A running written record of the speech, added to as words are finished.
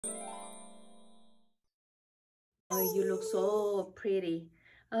Oh, you look so pretty.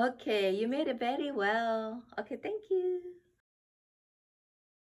 Okay, you made it very well. Okay, thank you.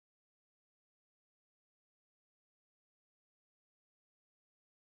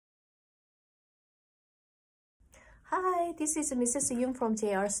 Hi, this is Mrs. Yun from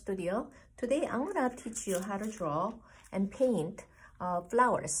JR Studio. Today I'm gonna teach you how to draw and paint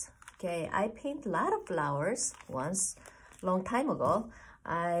flowers. Okay, I paint a lot of flowers once, long time ago.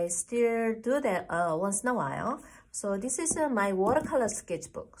 I still do that once in a while. So this is my watercolor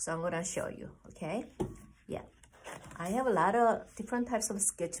sketchbook. So I'm gonna show you. Okay, yeah, I have a lot of different types of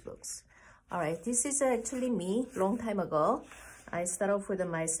sketchbooks. All right, this is actually me long time ago. I start off with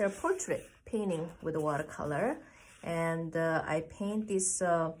my self-portrait painting with watercolor. And I paint this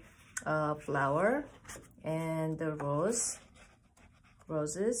flower and the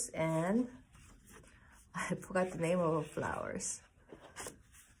roses, and I forgot the name of the flowers.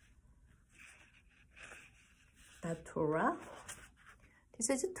 Datura. This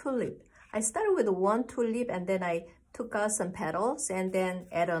is a tulip. I started with one tulip and then I took out some petals and then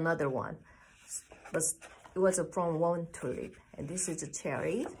add another one. But it was from one tulip. And this is a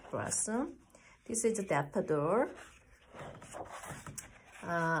cherry blossom. This is a daffodil.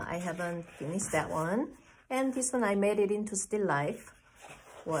 I haven't finished that one. And this one I made it into still life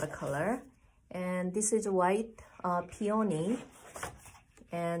watercolor. And this is a white peony.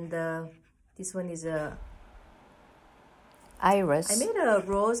 And this one is a iris. I made a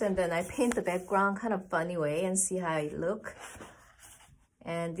rose and then I paint the background kind of funny way and see how it look.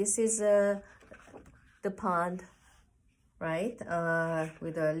 And this is the pond, right?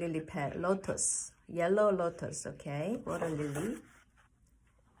 With a lily pad, lotus, yellow lotus, okay? Water lily,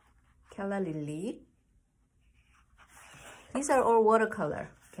 calla lily. These are all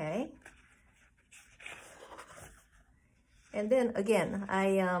watercolor, okay? And then again,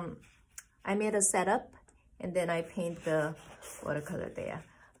 I made a setup and then I paint the watercolor there.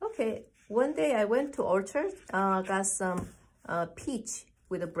 Okay, one day I went to orchard, got some peach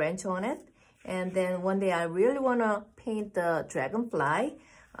with a branch on it. And then one day I really want to paint the dragonfly.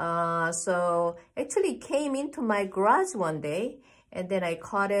 So actually it came into my garage one day and then I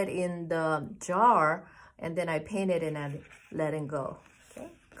caught it in the jar and then I painted it and I let it go.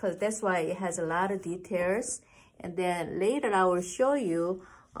 Okay, because that's why it has a lot of details. And then later I will show you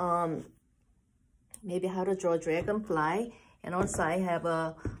maybe how to draw dragonfly. And also I have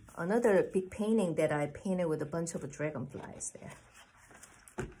another big painting that I painted with a bunch of dragonflies there.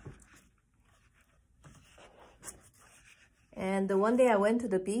 And one day I went to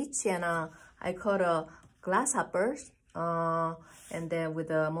the beach and I caught a grasshopper and then with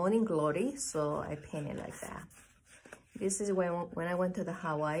a morning glory, so I painted like that. This is when I went to the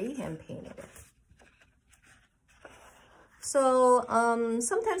Hawaii and painted it. So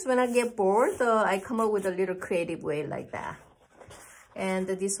sometimes when I get bored, I come up with a little creative way like that. And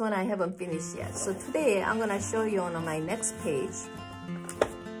this one I haven't finished yet. So today I'm gonna show you on my next page.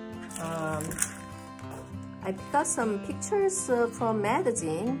 I picked out some pictures from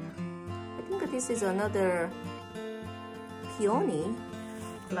magazine. I think this is another peony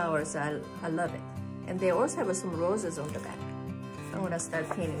flowers. I love it. And they also have some roses on the back. So I'm gonna start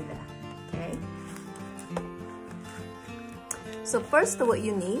painting that, okay? So first what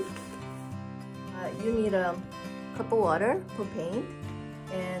you need a cup of water for paint.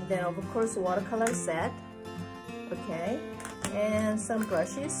 And then of course watercolor set, okay? And some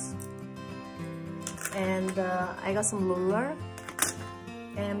brushes. And I got some ruler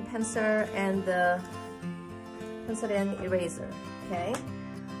and pencil and eraser, okay?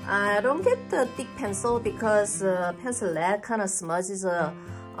 I don't get the thick pencil because pencil lead kind of smudges a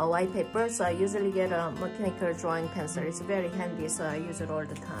white paper, so I usually get a mechanical drawing pencil. It's very handy, so I use it all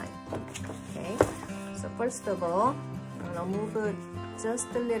the time, okay? So first of all, I'm gonna move it just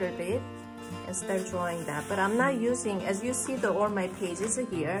a little bit and start drawing that. But I'm not using, as you see all my pages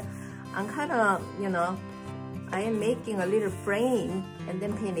here, I'm kind of, I am making a little frame and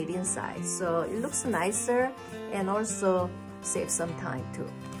then paint it inside. So it looks nicer and also saves some time too,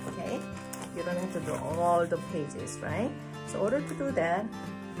 okay? You don't have to do all the pages, right? So in order to do that,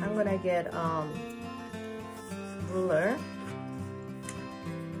 I'm gonna get ruler.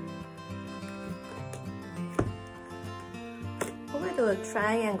 Over the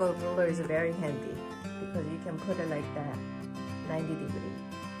triangle ruler is very handy because you can put it like that, 90 degrees.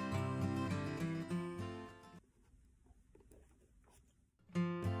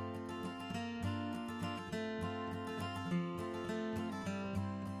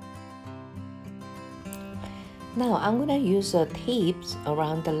 Now I'm gonna use tapes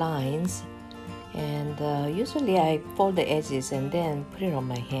around the lines, and usually I fold the edges and then put it on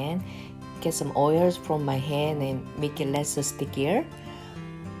my hand. get some oils from my hand and make it less stickier.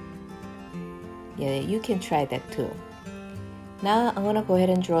 Yeah, you can try that too. Now I'm gonna go ahead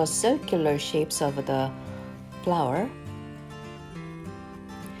and draw circular shapes of the flower.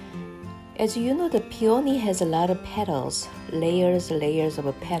 As you know, the peony has a lot of petals, layers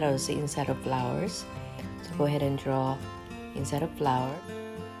of petals inside of flowers. So go ahead and draw inside of flower.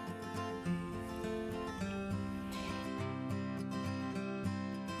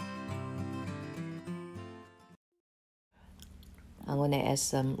 I'm gonna add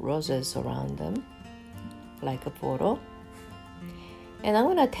some roses around them, like a photo. And I'm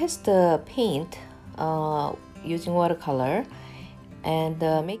gonna test the paint using watercolor and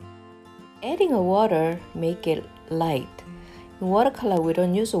adding a water make it light. In watercolor we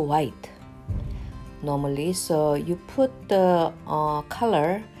don't use white normally, so you put the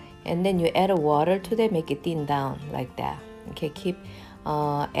color and then you add a water to that, make it thin down like that. Okay, keep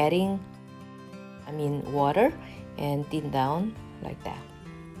adding water and thin down like that.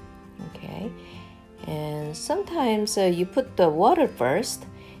 Okay, and sometimes you put the water first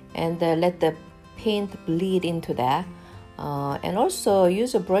and let the paint bleed into that. And also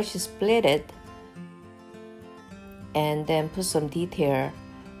use a brush to split it and then put some detail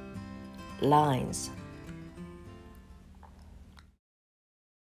lines.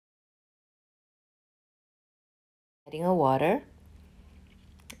 Adding a water,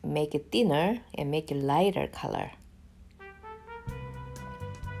 make it thinner and make it lighter color.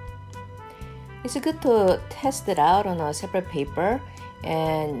 It's good to test it out on a separate paper,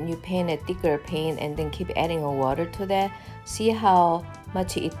 and you paint a thicker paint and then keep adding a water to that. See how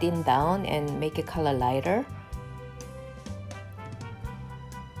much it thin down and make it color lighter.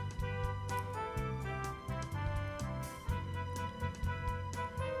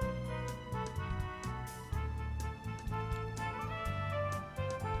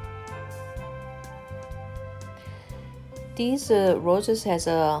 These roses has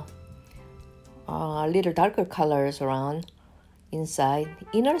a little darker colors around inside.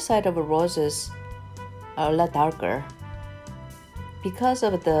 Inner side of the roses are a lot darker because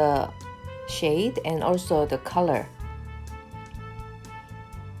of the shade and also the color.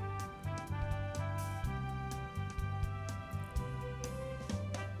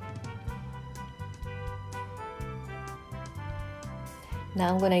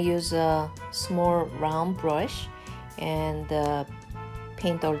 Now I'm gonna use a small round brush and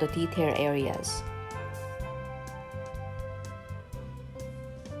paint all the detail areas.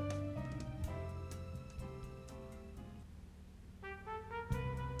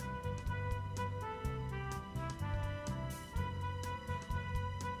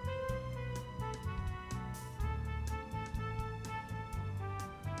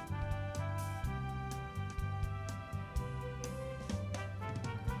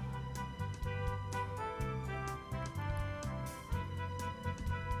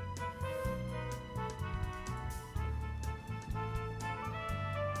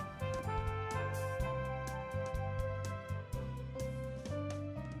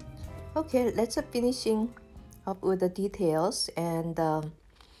 Okay, let's finishing up with the details, and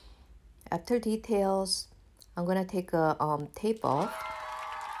after details I'm gonna take a tape off,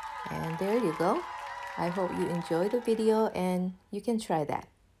 and there you go. I hope you enjoyed the video and you can try that.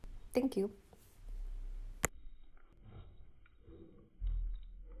 Thank you.